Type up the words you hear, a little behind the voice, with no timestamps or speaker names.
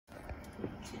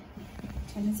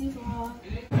Tennessee vlog.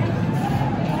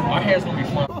 My hair's gonna be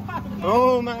fun.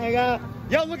 Oh my God.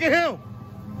 Yo, look at him.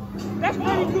 That's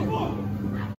pretty cool.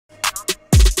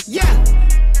 Yeah.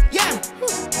 Yeah.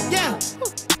 Yeah.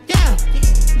 Yeah.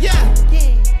 Yeah.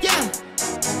 Yeah.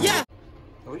 Yeah.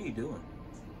 What are you doing?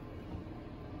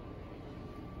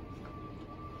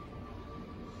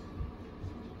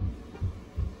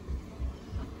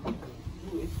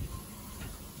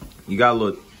 You got a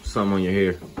little something on your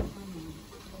hair.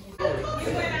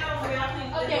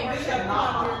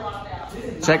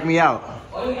 Check me out.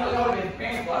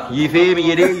 You feel me?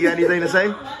 You there? You got anything to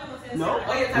say? No.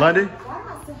 London?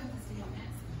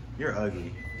 You're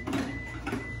ugly.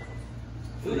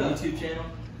 The YouTube channel.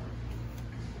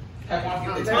 Oh,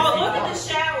 look at the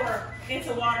shower. It's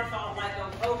a waterfall, like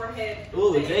an overhead.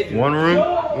 Ooh, Xavier. One room,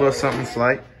 a little something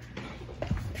slight.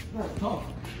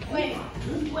 Wait.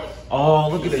 Oh,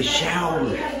 look at the shower.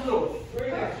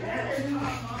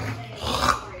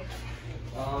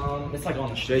 It's like on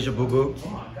the Deja boo.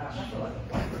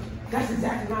 That's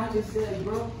exactly what I just said,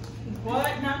 bro.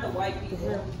 What? Not the white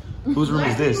people. Whose room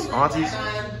is this? Auntie's?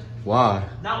 Why?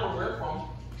 Not where we're from.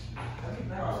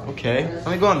 Okay. Let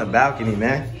me go on the balcony,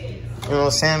 man. You know what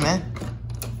I'm saying, man?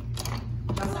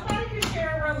 Somebody could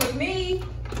share a room with me.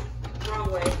 Wrong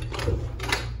way.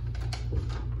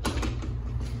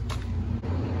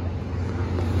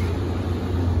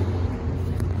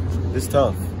 It's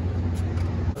tough.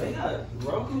 They got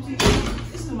Roku TV.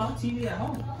 This is my TV at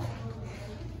home.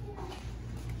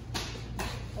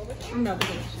 I'm not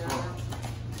gonna shower.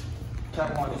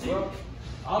 Tap on this, bro.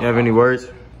 You have any words?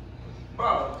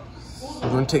 Bro. You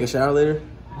want to take a shower later?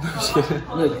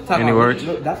 Look, Any words?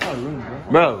 Look, that's my room, bro.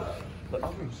 Bro. Look,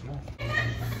 our room's small.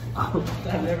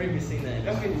 I've never even seen that.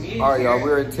 Alright, y'all.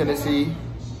 We're in Tennessee.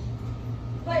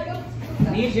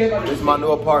 This is my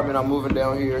new apartment. I'm moving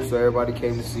down here, so everybody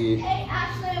came to see it. Hey,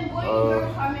 Ashley, I'm going to your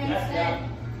apartment instead.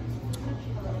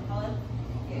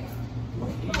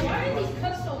 Why are these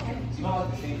cups so empty?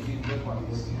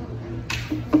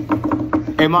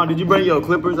 Hey, Mom, did you bring your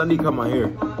clippers? I need to cut my hair.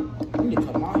 You need to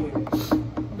cut my hair.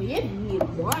 But you need to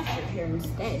wash your hair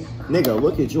instead. Nigga,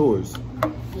 look at yours.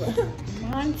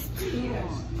 Mine's too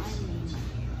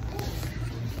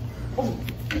long.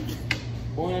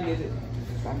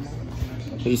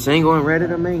 He's single and ready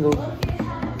to mingle.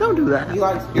 Don't do that.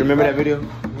 You remember that video?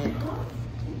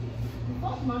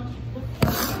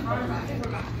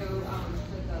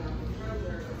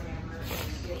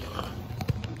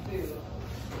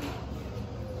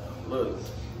 Look,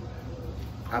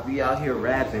 I be out here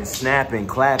rapping, snapping,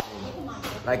 clapping,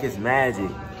 like it's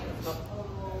magic.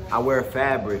 I wear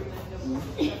fabric.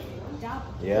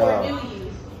 Yeah.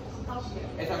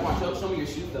 Hey, talk about, show me your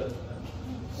shoes, though.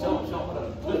 Show, hold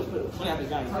up. Put me out this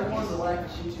guy. Come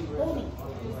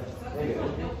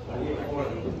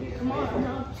on,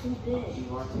 not too big.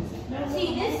 See,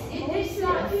 this is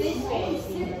not this big.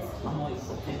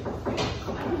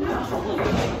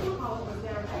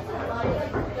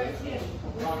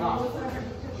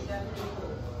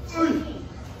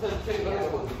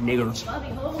 Niggers. Bobby,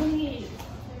 hold me.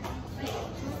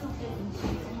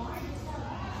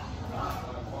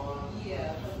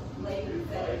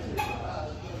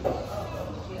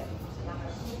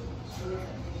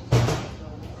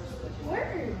 Where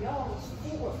are y'all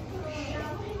for?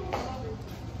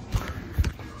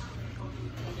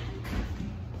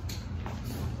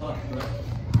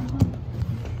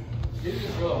 This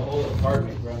is for a whole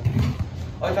apartment, bro.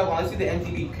 Oh, talk about, let's see the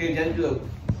MTV cribs. Just do a.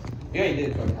 You already did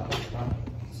it for the house.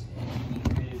 MTV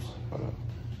cribs. Hold up.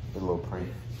 A little prank.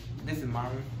 This is my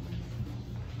room.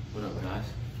 What up, guys?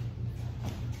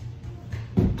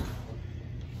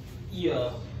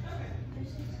 Yeah.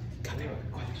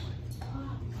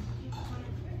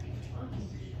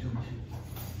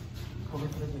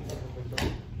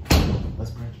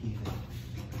 Let's break even.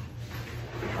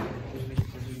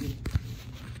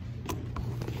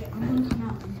 I'm gonna come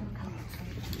out.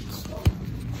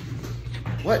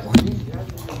 What? What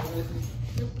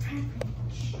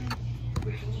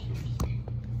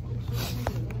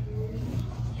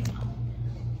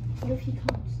if he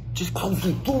comes? Just close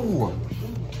the door.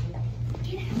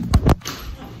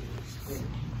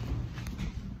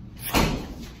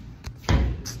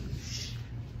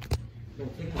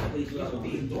 I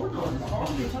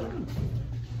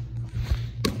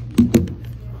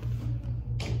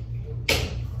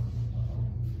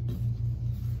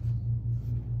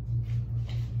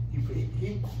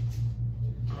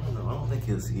don't know. I don't think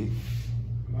he'll see it.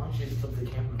 Mom, just flip the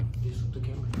camera. Just flip the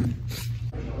camera.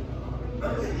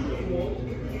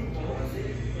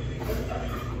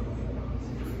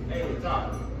 Hey, Todd.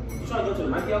 You trying to go to the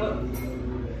Nike outlet?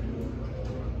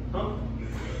 Huh?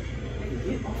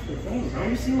 Dang, bro,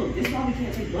 you see, look, this is why we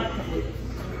can't take black color.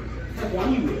 That's why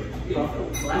you wear.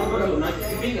 Black color, not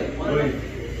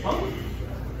huh?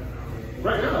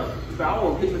 Right now. But I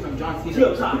want a picture from John Cena.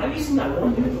 Yo, Todd, have you seen that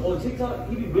one dude on TikTok?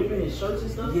 He be ripping his shirts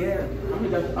and stuff? Yeah. I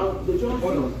mean, that's the John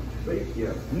Cena. Ready?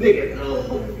 Yeah. Nigga.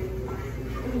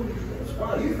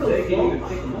 You feel like you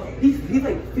pick him up. He's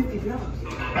like 50 pounds.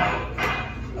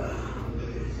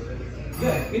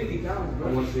 Yeah, 50 pounds, bro.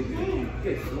 160.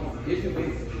 Get long. Get your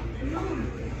weight.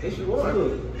 Yes, you are.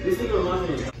 This nigga reminds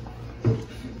me of.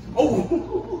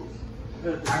 Oh! I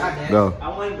got that. Go. I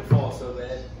want him to fall so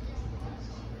bad.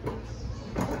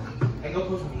 Hey, go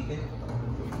push me, Ethan.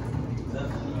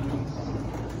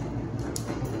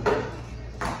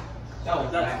 That was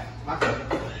that. My turn.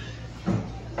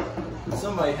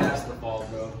 Somebody has to fall,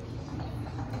 bro.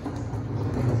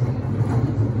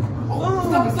 Oh,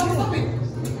 stop it.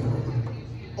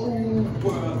 Oh,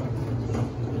 bro.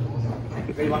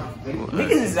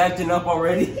 Niggas is acting up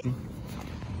already.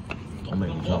 Don't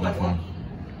make me drop my phone.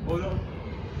 Oh, no.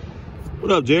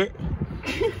 What up, Jared?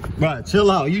 Bro, chill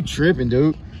out. You tripping,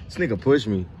 dude. This nigga pushed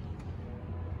me.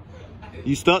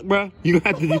 You stuck, bro? You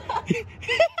gonna have to.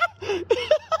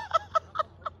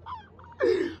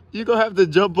 You gonna have to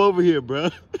jump over here, bro.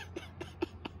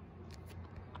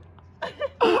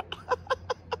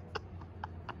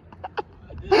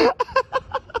 He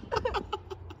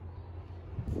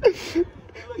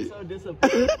looks so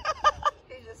disappointed.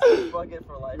 He's just so fucking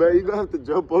for life. Bro, you gonna have to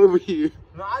jump over here.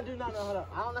 No, I do not know how to.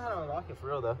 I don't know how to unlock it for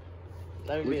real though.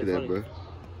 That Look at that, bro.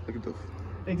 Look at the.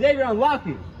 Xavier, unlock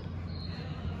it.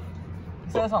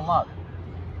 It says unlock.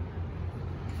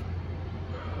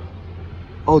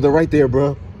 Oh, they're right there,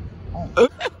 bro.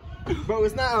 Bro,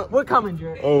 it's not. We're coming,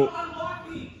 Jared. Oh.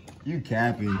 You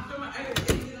capping.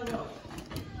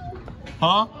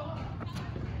 Huh?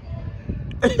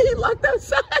 He locked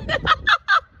outside.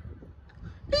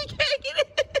 He can't get it.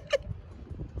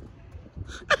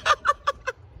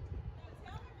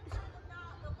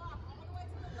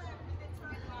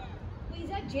 Wait, is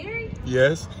that Jerry?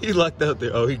 Yes. He locked out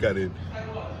there. Oh, he got in.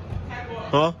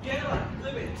 Huh? Yeah,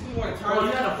 flip it. 2 more times. Bro,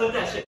 you gotta flip that shit.